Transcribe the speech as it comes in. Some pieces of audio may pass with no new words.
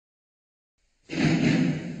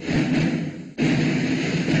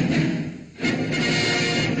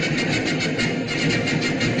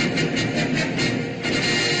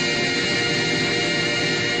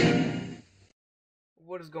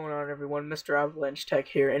Mr. Avalanche Tech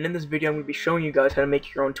here, and in this video I'm going to be showing you guys how to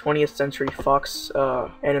make your own 20th Century Fox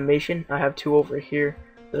animation. I have two over here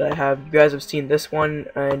that I have. You guys have seen this one,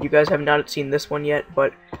 and you guys have not seen this one yet,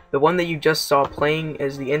 but the one that you just saw playing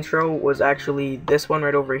as the intro was actually this one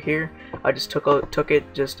right over here. I just took it,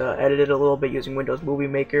 edited a little bit using Windows Movie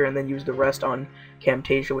Maker, and then used the rest on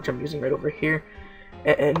Camtasia, which I'm using right over here.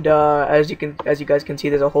 And as you guys can see,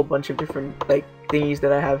 there's a whole bunch of different thingies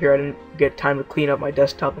that I have here. I didn't get time to clean up my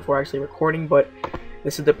desktop before actually recording, but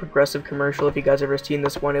this is the progressive commercial. If you guys ever seen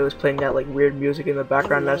this one, it was playing that weird music in the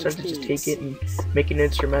background, and I decided to just take it and make it an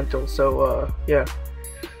instrumental. So yeah,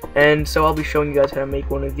 and so I'll be showing you guys how to make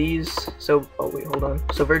one of these. So oh wait, hold on.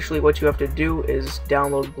 So virtually what you have to do is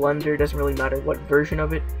download Blender. Doesn't really matter what version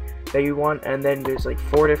of it that you want, and then there's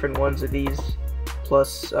 4 different ones of these,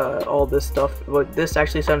 plus all this stuff. But this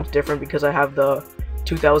actually sounds different because I have the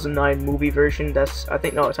 2009 movie version. It's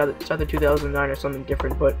either 2009 or something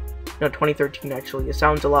different, but no, 2013 actually. It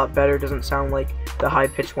sounds a lot better. Doesn't sound like the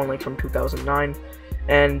high-pitched one from 2009.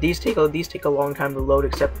 And these take a long time to load,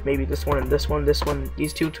 except maybe this one and this one.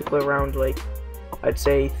 These two took around I'd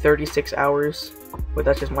say 36 hours, but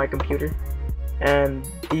that's just my computer. And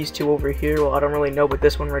these two over here, well, I don't really know, but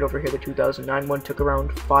this one right over here, the 2009 one, took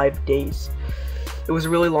around 5 days. It was a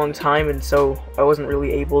really long time, and so I wasn't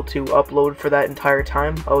really able to upload for that entire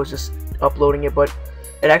time. I was just uploading it, but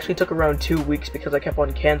it actually took around 2 weeks because I kept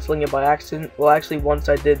on canceling it by accident. Well, actually, once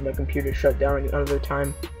I did, my computer shut down another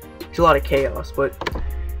time. It's a lot of chaos, but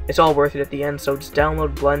it's all worth it at the end. So just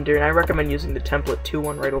download Blender, and I recommend using the template 2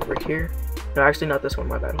 one right over here. No, actually not this one,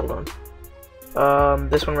 my bad, hold on.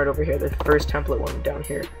 This one right over here, the first template one down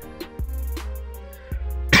here.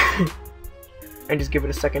 And just give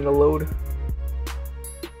it a second to load.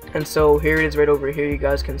 And so here it is right over here, you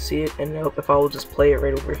guys can see it, and if I will just play it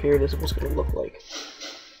right over here, this is what it's going to look like.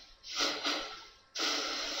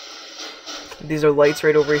 These are lights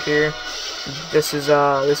right over here. This is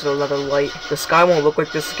another light. The sky won't look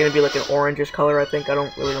like this. It's going to be like an orangish color, I think. I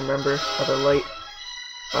don't really remember. Other light.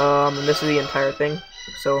 And this is the entire thing.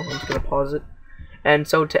 So I'm just going to pause it. And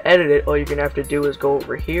so to edit it, all you're going to have to do is go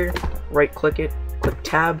over here, right click it, click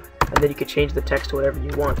tab, and then you can change the text to whatever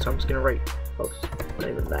you want. So I'm just going to write, not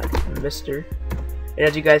even that, Mr. And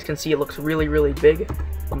as you guys can see, it looks really, really big.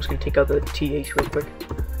 I'm just going to take out the TH real quick.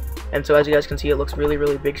 And so as you guys can see, it looks really,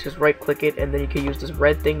 really big. So just right click it, and then you can use this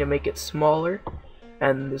red thing to make it smaller,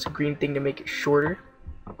 and this green thing to make it shorter.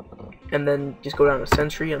 And then just go down to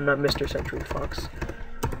Century. I'm not Mr. Century Fox.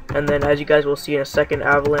 And then as you guys will see in a second,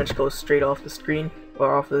 Avalanche goes straight off the screen,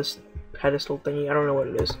 or off this pedestal thingy. I don't know what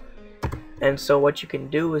it is. And so what you can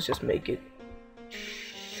do is just make it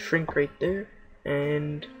shrink right there.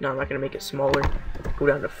 And no, I'm not going to make it smaller. Go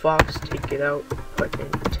down to Fox, take it out, put in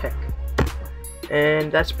Tech.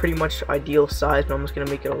 And that's pretty much ideal size, but I'm just going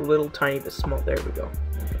to make it a little tiny bit small. There we go.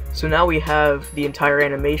 So now we have the entire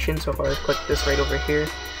animation. So if I click this right over here,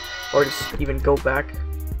 or just even go back,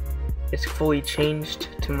 it's fully changed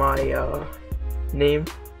to my name,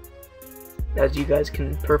 as you guys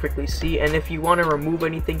can perfectly see. And if you want to remove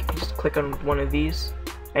anything, you can just click on one of these,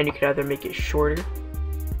 and you can either make it shorter,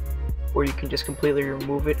 or you can just completely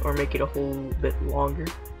remove it, or make it a whole bit longer.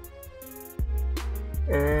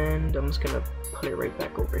 And I'm just gonna put it right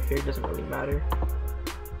back over here, it doesn't really matter.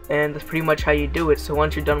 And that's pretty much how you do it. So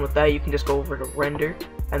once you're done with that, you can just go over to render,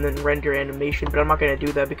 and then render animation, but I'm not gonna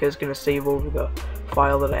do that because it's gonna save over the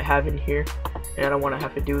file that I have in here, and I don't want to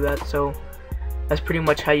have to do that. So that's pretty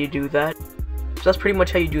much how you do that. You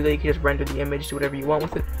can just render the image, do whatever you want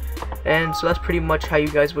with it. And so that's pretty much how you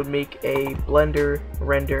guys would make a Blender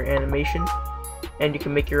render animation. And you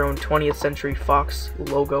can make your own 20th Century Fox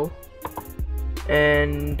logo.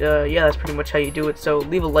 And yeah, that's pretty much how you do it. So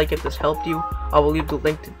leave a like if this helped you. I will leave the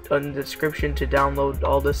link in the description to download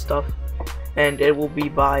all this stuff. And it will be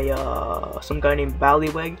by some guy named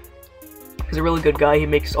Ballyweg. He's a really good guy. He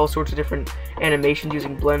makes all sorts of different animations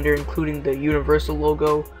using Blender, including the Universal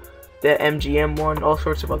logo, the MGM one, all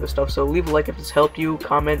sorts of other stuff. So leave a like if this helped you,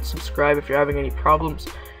 comment, subscribe if you're having any problems,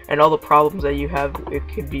 and all the problems that you have, it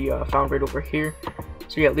could be found right over here.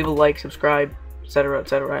 So yeah, leave a like, subscribe, etc.,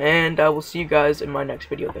 etc., and I will see you guys in my next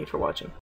video. Thanks for watching.